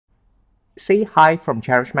Say hi from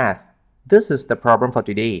Cherish Math. This is the problem for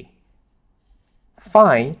today.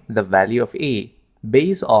 Find the value of A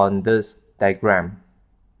based on this diagram.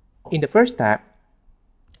 In the first step,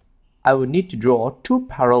 I will need to draw two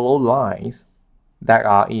parallel lines that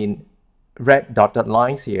are in red dotted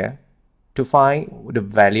lines here to find the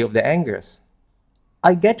value of the angles.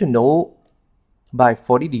 I get to know by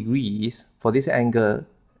 40 degrees for this angle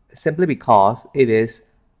simply because it is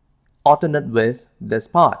alternate with this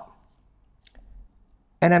part.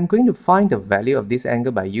 And I'm going to find the value of this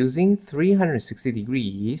angle by using 360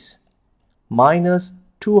 degrees minus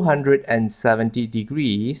 270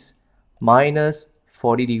 degrees minus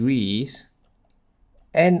 40 degrees,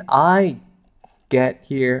 and I get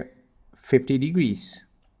here 50 degrees.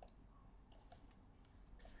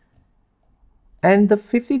 And the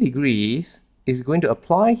 50 degrees is going to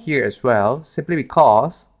apply here as well simply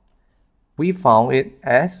because we found it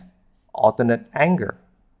as alternate angle.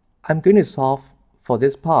 I'm going to solve for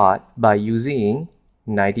this part by using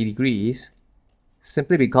 90 degrees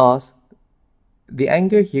simply because the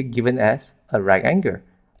angle here given as a right angle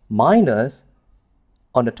minus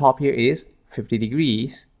on the top here is 50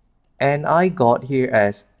 degrees and I got here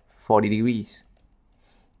as 40 degrees.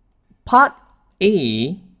 Part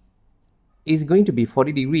A is going to be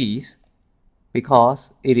 40 degrees because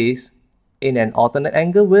it is in an alternate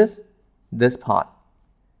angle with this part.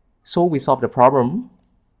 So we solve the problem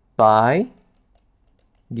by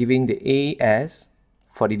giving the A as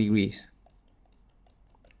 40 degrees.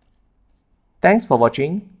 Thanks for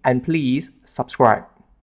watching and please subscribe.